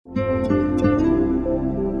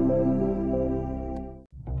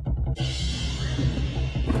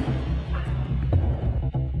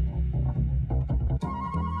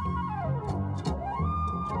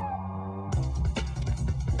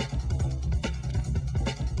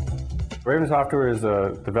Raven Software is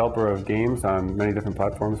a developer of games on many different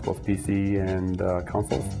platforms, both PC and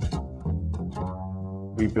consoles.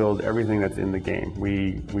 We build everything that's in the game.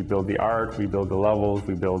 We build the art, we build the levels,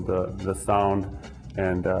 we build the sound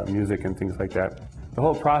and music and things like that. The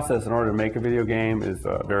whole process in order to make a video game is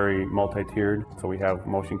very multi-tiered. So we have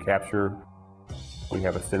motion capture, we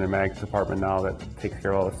have a cinematics department now that takes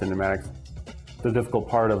care of all the cinematics. The difficult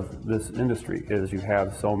part of this industry is you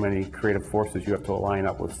have so many creative forces you have to line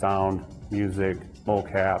up with sound, music,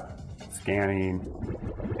 mocap, scanning.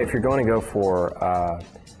 If you're going to go for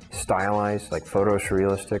stylized, like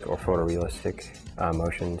photorealistic or photorealistic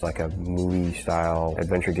motions, like a movie-style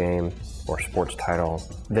adventure game or sports title,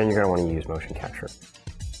 then you're going to want to use motion capture.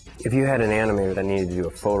 If you had an animator that needed to do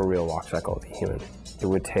a photoreal walk cycle of a human, it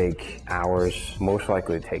would take hours, most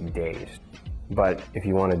likely it would take days. But if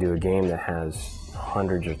you want to do a game that has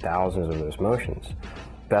hundreds or thousands of those motions,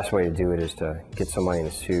 the best way to do it is to get somebody in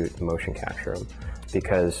a suit and motion capture them,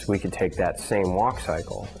 because we could take that same walk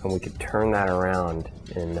cycle and we could turn that around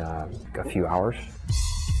in a few hours.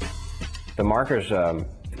 The marker's,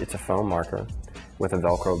 it's a foam marker with a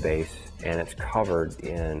Velcro base, and it's covered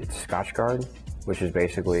in Scotch Guard, which is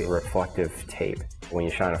basically reflective tape. When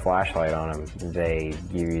you shine a flashlight on them, they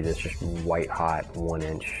give you this just white-hot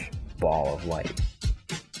 1-inch ball of light.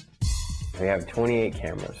 We have 28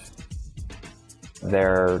 cameras.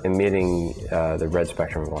 They're emitting the red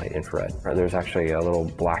spectrum of light, infrared. There's actually a little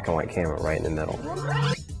black and white camera right in the middle.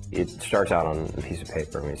 It starts out on a piece of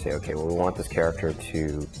paper and we say, okay, well, we want this character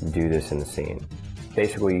to do this in the scene.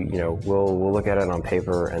 Basically, you know, we'll look at it on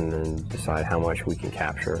paper and then decide how much we can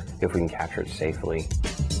capture, if we can capture it safely.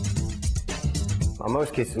 In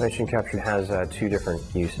most cases, motion capture has two different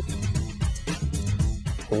uses.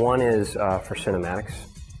 One is for cinematics.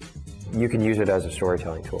 You can use it as a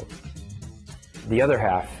storytelling tool. The other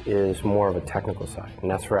half is more of a technical side, and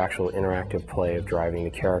that's for actual interactive play of driving the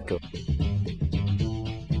character.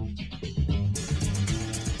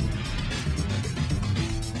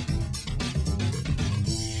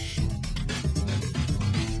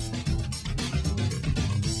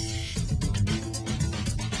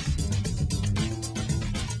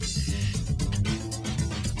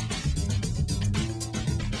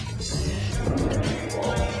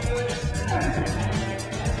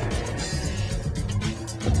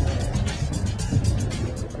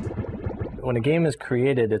 When a game is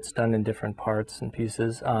created, it's done in different parts and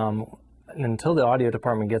pieces. And until the audio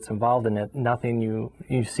department gets involved in it, nothing you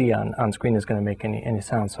see on screen is going to make any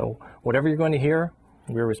sound. So whatever you're going to hear,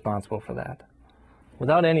 we're responsible for that.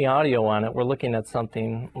 Without any audio on it, we're looking at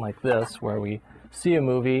something like this, where we see a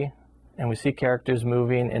movie and we see characters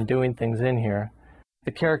moving and doing things in here.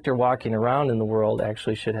 The character walking around in the world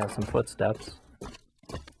actually should have some footsteps,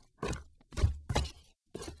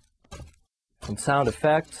 some sound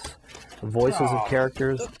effects, the voices of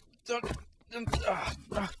characters,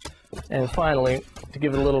 and finally, to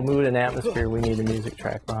give it a little mood and atmosphere, we need a music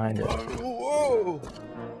track behind it.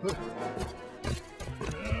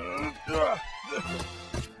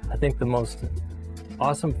 I think the most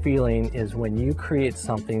awesome feeling is when you create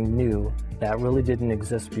something new that really didn't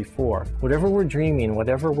exist before. Whatever we're dreaming,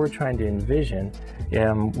 whatever we're trying to envision,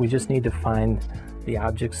 we just need to find the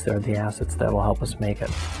objects or the assets that will help us make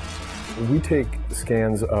it. We take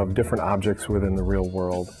scans of different objects within the real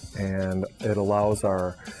world, and it allows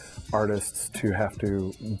our artists to have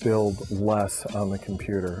to build less on the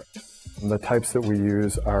computer. The types that we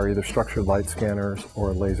use are either structured light scanners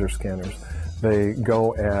or laser scanners. They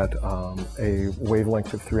go at a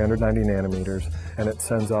wavelength of 390 nanometers, and it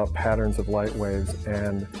sends out patterns of light waves,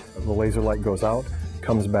 and the laser light goes out,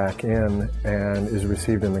 comes back in, and is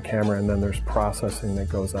received in the camera, and then there's processing that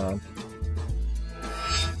goes on.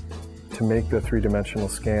 To make the three-dimensional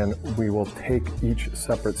scan, we will take each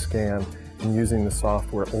separate scan and, using the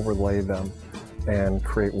software, overlay them and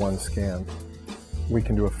create one scan. We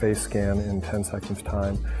can do a face scan in 10 seconds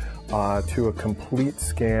time. To a complete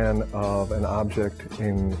scan of an object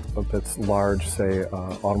that's large, say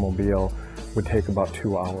automobile, would take about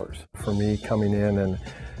 2 hours. For me, coming in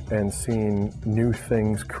and seeing new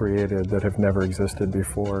things created that have never existed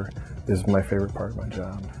before is my favorite part of my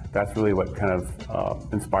job. That's really what kind of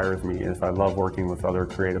inspires me, is I love working with other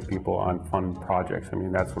creative people on fun projects. I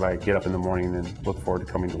mean, that's what I get up in the morning and look forward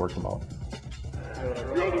to coming to work about. You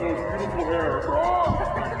have the most beautiful hair.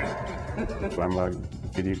 So I'm a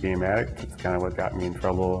video game addict. It's kind of what got me in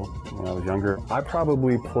trouble when I was younger. I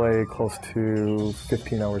probably play close to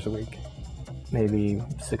 15 hours a week. Maybe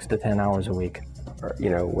 6 to 10 hours a week. You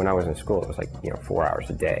know, when I was in school, it was like, 4 hours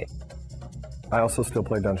a day. I also still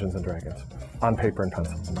play Dungeons & Dragons on paper and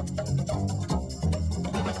pencil.